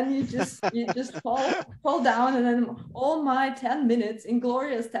bumped and you just fall down. And then all my 10 minutes,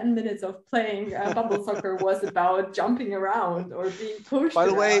 inglorious 10 minutes of playing bubble soccer was about jumping around or being pushed. By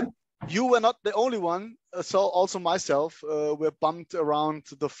the way, you were not the only one. So also myself were bumped around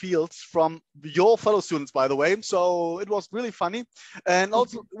the fields from your fellow students, by the way. So it was really funny, and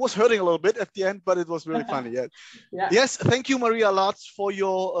also it was hurting a little bit at the end, but it was really funny. Yeah. Yeah. Yes, thank you, Maria, a lot for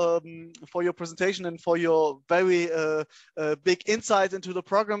your presentation and for your very big insight into the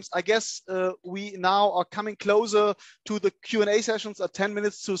programs. I guess we now are coming closer to the Q&A sessions at 10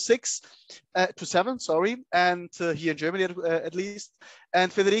 minutes to 7, sorry, and here in Germany at least. And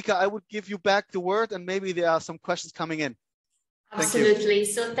Federica, I would give you back the word, and maybe there are some questions coming in. Absolutely.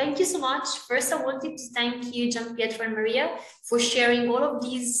 So thank you so much. First, I wanted to thank you, Gianpietro and Maria, for sharing all of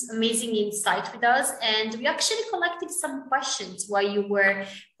these amazing insights with us. And we actually collected some questions while you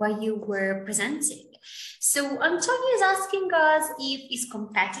were presenting. So Antonio is asking us if it's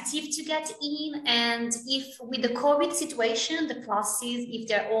competitive to get in, and if with the COVID situation, the classes, if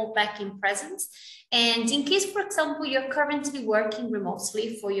they're all back in presence. And in case, for example, you're currently working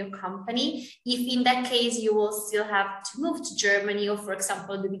remotely for your company, if in that case you will still have to move to Germany, or for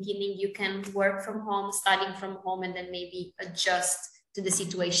example, at the beginning, you can work from home, studying from home, and then maybe adjust to the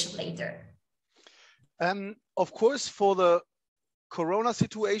situation later. Of course, for the Corona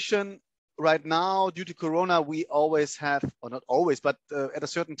situation, right now, due to Corona, we always have, or not always, but at a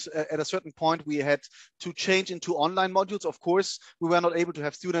certain point, we had to change into online modules. Of course, we were not able to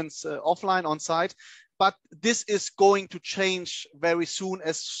have students offline on site, but this is going to change very soon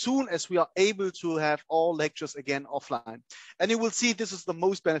as we are able to have all lectures again offline. And you will see this is the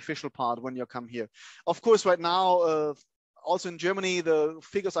most beneficial part when you come here. Of course, right now, also in Germany, the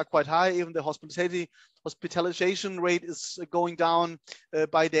figures are quite high. Even the hospitalization rate is going down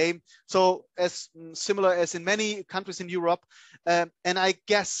by day. So as similar as in many countries in Europe. And I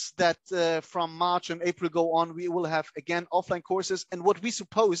guess that from March and April go on, we will have again offline courses. And what we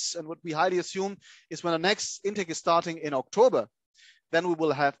suppose and what we highly assume is when the next intake is starting in October, then we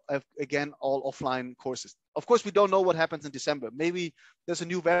will have again all offline courses. Of course, we don't know what happens in December. Maybe there's a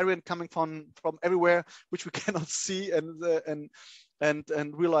new variant coming from everywhere, which we cannot see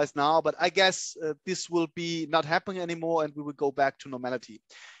and realize now. But I guess this will be not happening anymore, and we will go back to normality.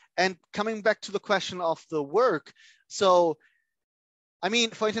 And coming back to the question of the work, so I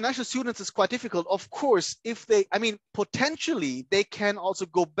mean, for international students, it's quite difficult. Of course, if they, I mean, potentially they can also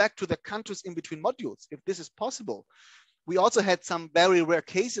go back to the countries in between modules if this is possible. We also had some very rare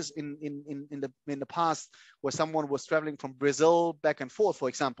cases in the past where someone was traveling from Brazil back and forth, for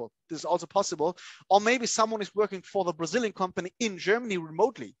example. This is also possible. Or maybe someone is working for the Brazilian company in Germany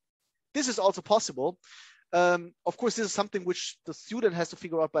remotely. This is also possible. Of course, this is something which the student has to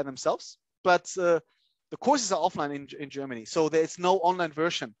figure out by themselves, but the courses are offline in Germany. So there is no online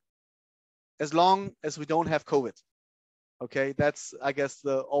version as long as we don't have COVID. Okay, that's, I guess,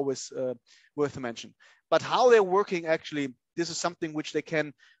 always worth to mention. But how they're working, actually, this is something which they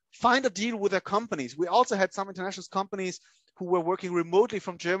can find a deal with their companies. We also had some international companies who were working remotely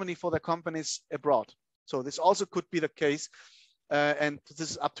from Germany for their companies abroad. So this also could be the case. And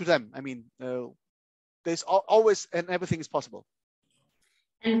this is up to them. I mean, there's always, and everything is possible.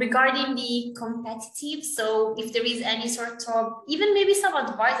 And regarding the competitive, so if there is any sort of, even maybe some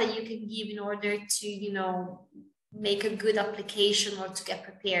advice that you can give in order to, you know, make a good application or to get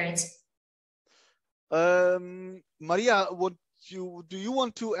prepared. Maria, do you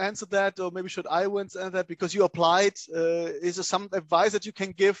want to answer that, or maybe should I answer that because you applied? Is there some advice that you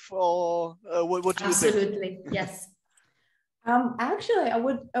can give, or what do you think? Absolutely, yes. Actually, I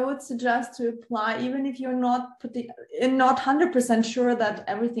would suggest to apply even if you're not 100% sure that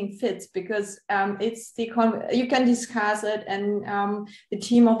everything fits, because it's you can discuss it, and the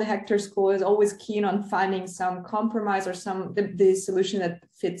team of the HECTOR School is always keen on finding some compromise or the solution that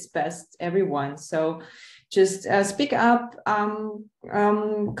fits best everyone. So just speak up,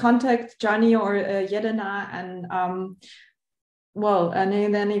 contact Johnny or Yelena, and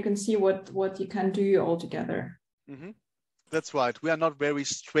and then you can see what you can do all together. Mm-hmm. That's right. We are not very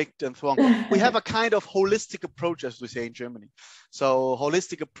strict and strong. We have a kind of holistic approach, as we say in Germany. So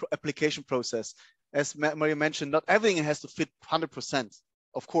holistic application process. As Maria mentioned, not everything has to fit 100%.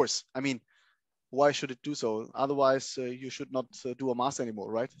 Of course. I mean, why should it do so? Otherwise, you should not do a master anymore,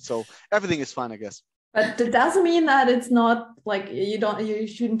 right? So everything is fine, I guess. But that doesn't mean that it's not like you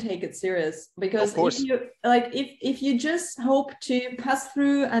shouldn't take it serious, because if you just hope to pass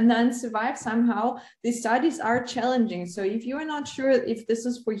through and then survive somehow, these studies are challenging. So if you are not sure if this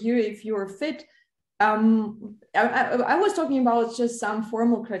is for you, if you are fit, I was talking about just some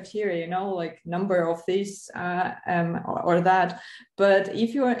formal criteria, like number of these or that. But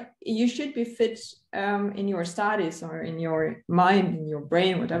if you should be fit in your studies or in your mind, in your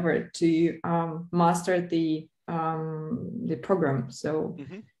brain, whatever, to master the program. So.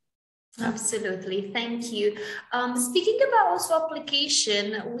 Mm-hmm. Absolutely, thank you. Speaking about also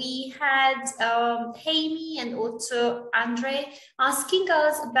application, we had Amy and also Andre asking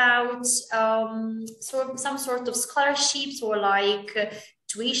us about some sort of scholarships or like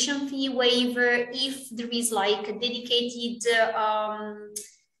tuition fee waiver, if there is like a dedicated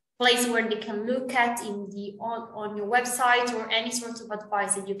place where they can look at on your website, or any sort of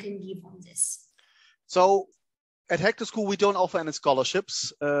advice that you can give on this. So at HECTOR School, we don't offer any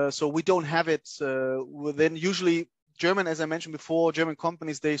scholarships, so we don't have it within. Usually, German, as I mentioned before, German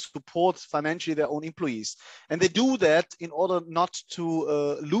companies, they support financially their own employees, and they do that in order not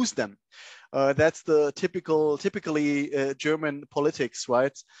to lose them. That's the typically German politics,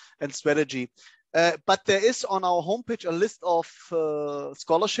 right, and strategy. But there is on our homepage a list of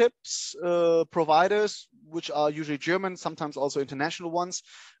scholarships providers, which are usually German, sometimes also international ones.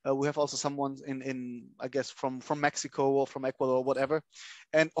 We have also some ones in I guess from Mexico or from Ecuador or whatever.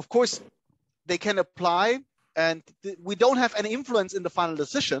 And of course, they can apply, and we don't have any influence in the final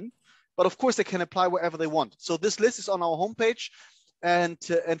decision, but of course they can apply wherever they want. So this list is on our homepage, and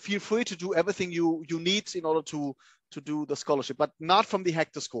feel free to do everything you need in order to do the scholarship, but not from the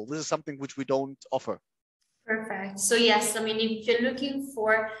HECTOR School. This is something which we don't offer. Perfect. So yes, I mean, if you're looking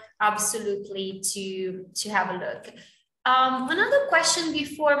for, absolutely to have a look. Another question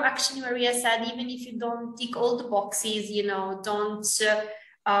before, actually, Maria said, even if you don't tick all the boxes, don't still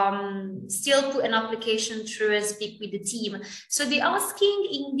put an application through and speak with the team. So they're asking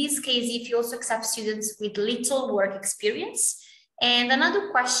in this case if you also accept students with little work experience. And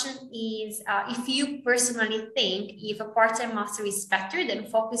another question is if you personally think if a part-time master is better than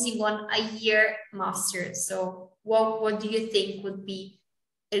focusing on a year master. So what do you think would be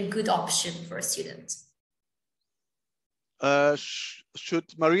a good option for a student? Should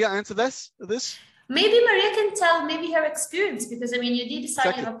Maria answer this? Maybe Maria can tell maybe her experience, because I mean, you did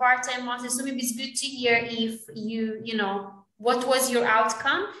decide to have a part-time master, so maybe it's good to hear if what was your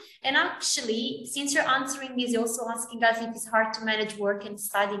outcome. And actually, since you're answering this, you're also asking us if it's hard to manage work and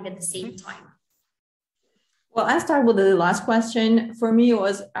studying at the same time. Well, I start with the last question. For me, it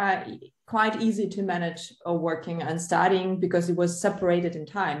was quite easy to manage working and studying because it was separated in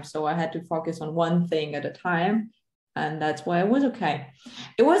time. So I had to focus on one thing at a time. And that's why it was okay.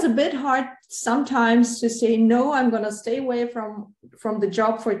 It was a bit hard sometimes to say, no, I'm going to stay away from the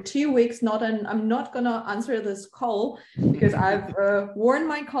job for 2 weeks. I'm not going to answer this call because I've warned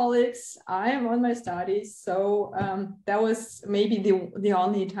my colleagues. I am on my studies. So that was maybe the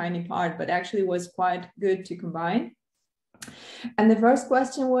only tiny part, but actually was quite good to combine. And the first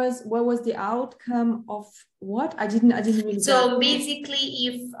question was, what was the outcome of what? I didn't really. So basically,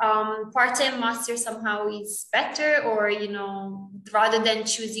 if part-time master somehow is better, or rather than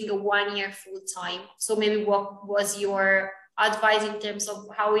choosing a 1 year full-time. So maybe what was your advice in terms of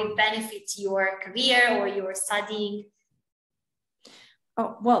how it benefits your career or your studying?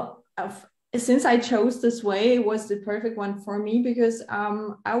 Oh, well, since I chose this way, it was the perfect one for me because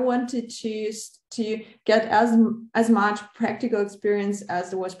I wanted to get as much practical experience as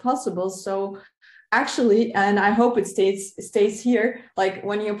there was possible. So actually, and I hope it stays here, like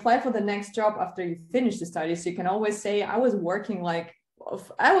when you apply for the next job after you finish the studies, you can always say, I was working like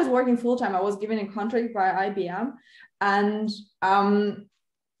I was working full-time. I was given a contract by IBM, and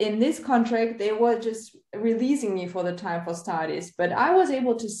in this contract, they were just releasing me for the time for studies. But I was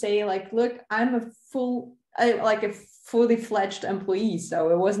able to say, like, look, I'm a fully fledged employee. So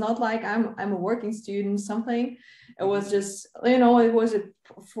it was not like I'm a working student, something. It was just, it was a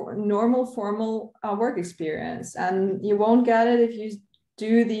normal, formal work experience. And you won't get it if you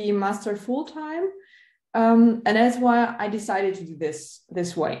do the master full-time. And that's why I decided to do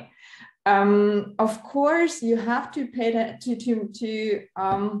this way. Of course, you have to pay that to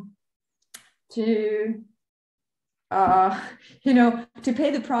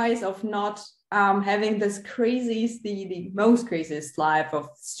pay the price of not having this the most craziest life of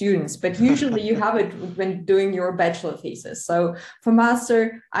students. But usually you have it when doing your bachelor thesis. So for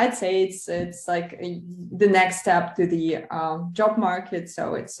master, I'd say it's like the next step to the job market.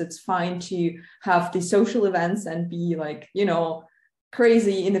 So it's fine to have the social events and be like,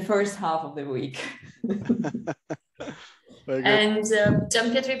 crazy in the first half of the week. And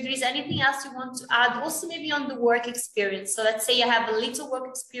Gianpietro, if there is anything else you want to add, also maybe on the work experience. So let's say I have a little work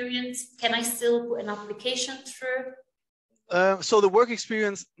experience, can I still put an application through? So the work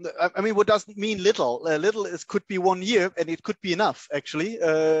experience, I mean, what does it mean little? Little could be 1 year, and it could be enough actually,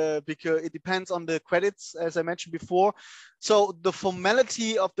 because it depends on the credits, as I mentioned before. So the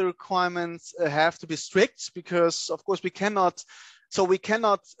formality of the requirements have to be strict, because of course we cannot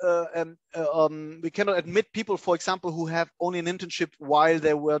admit people, for example, who have only an internship while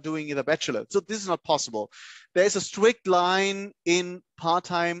they were doing a bachelor. So this is not possible. There is a strict line in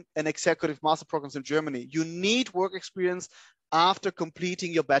part-time and executive master programs in Germany. You need work experience after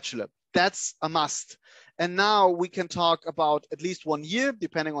completing your bachelor. That's a must. And now we can talk about at least 1 year,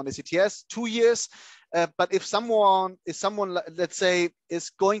 depending on the CTS, 2 years. But if someone, let's say, is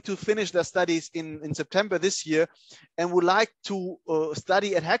going to finish their studies in September this year and would like to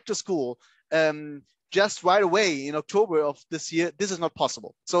study at HECTOR School just right away in October of this year, this is not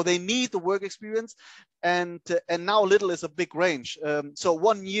possible. So they need the work experience, and now little is a big range. So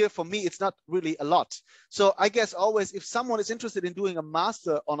 1 year for me, it's not really a lot. So I guess always, if someone is interested in doing a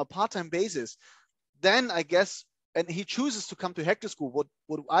master on a part-time basis, then I guess, and he chooses to come to HECTOR School,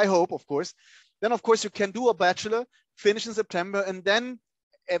 what I hope, of course, then of course you can do a bachelor, finish in September, and then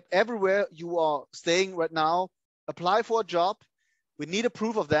everywhere you are staying right now, apply for a job. We need a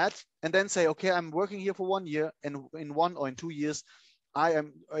proof of that, and then say, okay, I'm working here for 1 year, and in 1 or in 2 years, I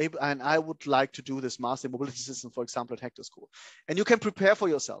am able, and I would like to do this master in mobility system, for example, at HECTOR School. And you can prepare for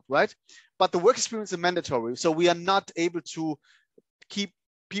yourself, right? But the work experience is mandatory, so we are not able to keep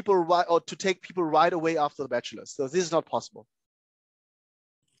people or to take people right away after the bachelor. So this is not possible.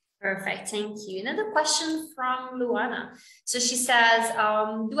 Perfect, thank you. Another question from Luana. So she says,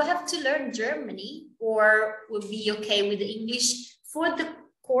 do I have to learn Germany, or would be okay with the English for the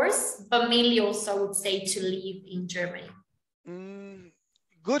course, but mainly also I would say to live in Germany?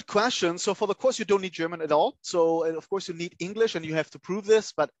 Good question. So for the course, you don't need German at all. So of course you need English, and you have to prove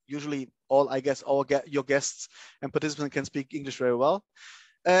this, but usually your guests and participants can speak English very well.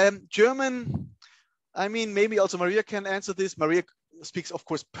 German, I mean, maybe also Maria can answer this. Maria speaks, of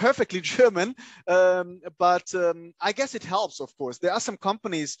course, perfectly German, but I guess it helps, of course. There are some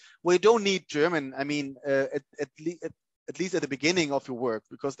companies where you don't need German, I mean, at least at the beginning of your work,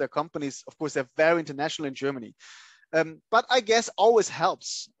 because their companies, of course, they're very international in Germany. But I guess always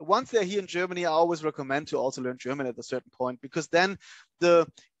helps. Once they're here in Germany, I always recommend to also learn German at a certain point, because then the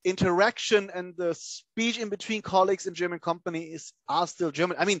interaction and the speech in between colleagues in German companies are still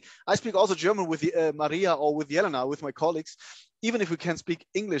German. I mean, I speak also German with Maria or with Jelena, with my colleagues, even if we can speak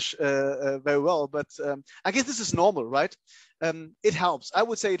English very well. But I guess this is normal, right? It helps. I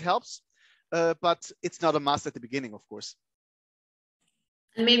would say it helps, but it's not a must at the beginning, of course.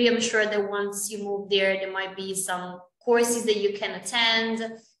 And maybe I'm sure that once you move there might be some courses that you can attend,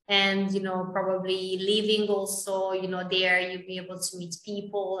 and, probably living also, there you'll be able to meet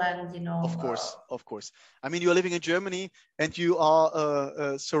people and, Of course. I mean, you're living in Germany and you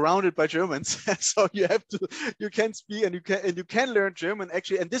are surrounded by Germans. So you can speak and you can learn German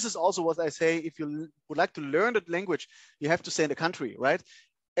actually. And this is also what I say, if you would like to learn that language, you have to stay in the country, right?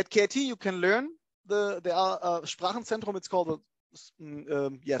 At KIT, you can learn there are a Sprachenzentrum, it's called,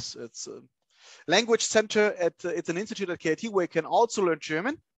 yes, it's a language center it's an institute at KIT where you can also learn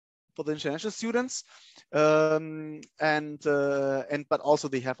German for the international students, but also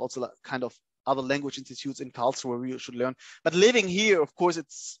they have also kind of other language institutes in Karlsruhe where you should learn. But living here, of course,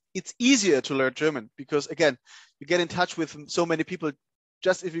 it's easier to learn German, because again, you get in touch with so many people.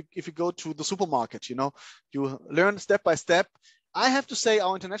 Just if you go to the supermarket, you learn step by step. I have to say,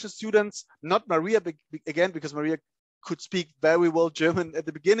 our international students, not Maria again, because Maria could speak very well German at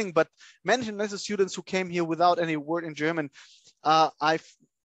the beginning, but many international students who came here without any word in German, I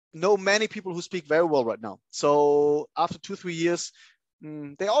know many people who speak very well right now. So after 2-3 years,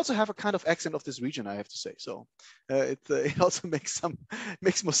 they also have a kind of accent of this region, I have to say. So it also makes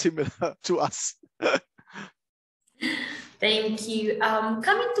more similar to us. Thank you.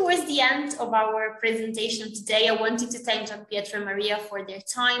 Coming towards the end of our presentation today, I wanted to thank Gian Pietro and Maria for their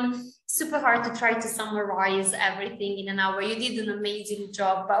time. Super hard to try to summarize everything in an hour. You did an amazing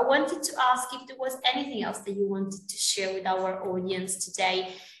job, but I wanted to ask if there was anything else that you wanted to share with our audience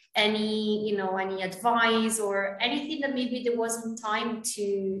today. Any advice or anything that maybe there wasn't time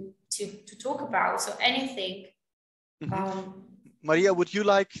to talk about. So anything. Mm-hmm. Maria, would you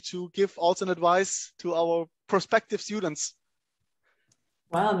like to give also an advice to our prospective students?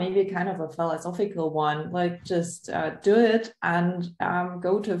 Well, maybe kind of a philosophical one, like just do it and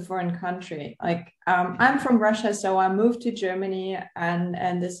go to a foreign country. Like I'm from Russia, so I moved to Germany,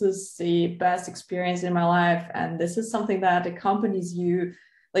 and this was the best experience in my life. And this is something that accompanies you.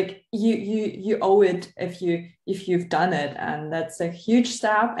 Like you owe it if you've done it, and that's a huge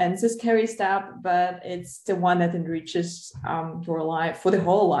step, and it's a scary step, but it's the one that enriches your life for the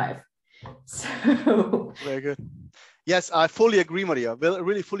whole life. So very good. Yes, I fully agree, Maria.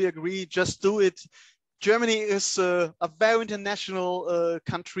 Really fully agree. Just do it. Germany is a very international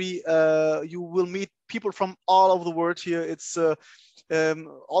country. You will meet people from all over the world here. It's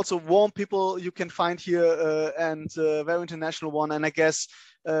also warm people you can find here, and a very international one. And I guess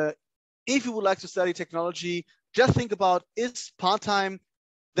if you would like to study technology, just think about, is part-time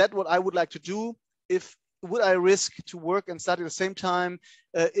that what I would like to do? If would I risk to work and study at the same time?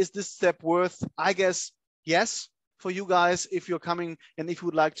 Is this step worth? I guess yes, for you guys, if you're coming and if you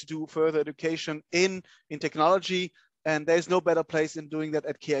would like to do further education in technology. And there's no better place than doing that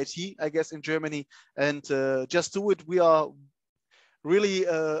at KIT, I guess, in Germany. And just do it. We are really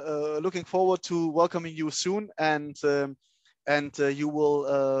looking forward to welcoming you soon, and you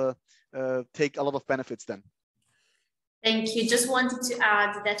will take a lot of benefits then. Thank you. Just wanted to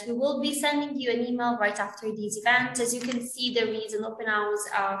add that we will be sending you an email right after this event. As you can see, there is an open house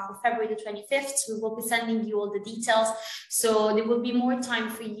for February the 25th. We will be sending you all the details. So there will be more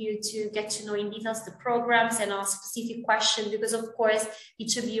time for you to get to know in details the programs and ask specific questions, because of course,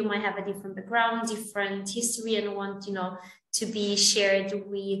 each of you might have a different background, different history, and want, to be shared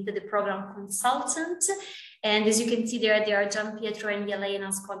with the program consultant. And as you can see there are Gian Pietro and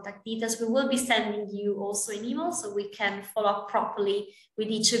Yelena's contact details. We will be sending you also an email so we can follow up properly with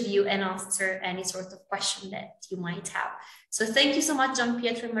each of you and answer any sort of question that you might have. So thank you so much, Gian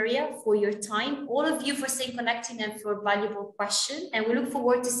Pietro and Maria, for your time, all of you for staying connected and for valuable questions. And we look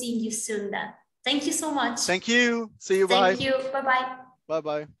forward to seeing you soon then. Thank you so much. Thank you. See you. Bye. Thank you. Bye-bye.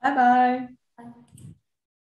 Bye-bye. bye-bye.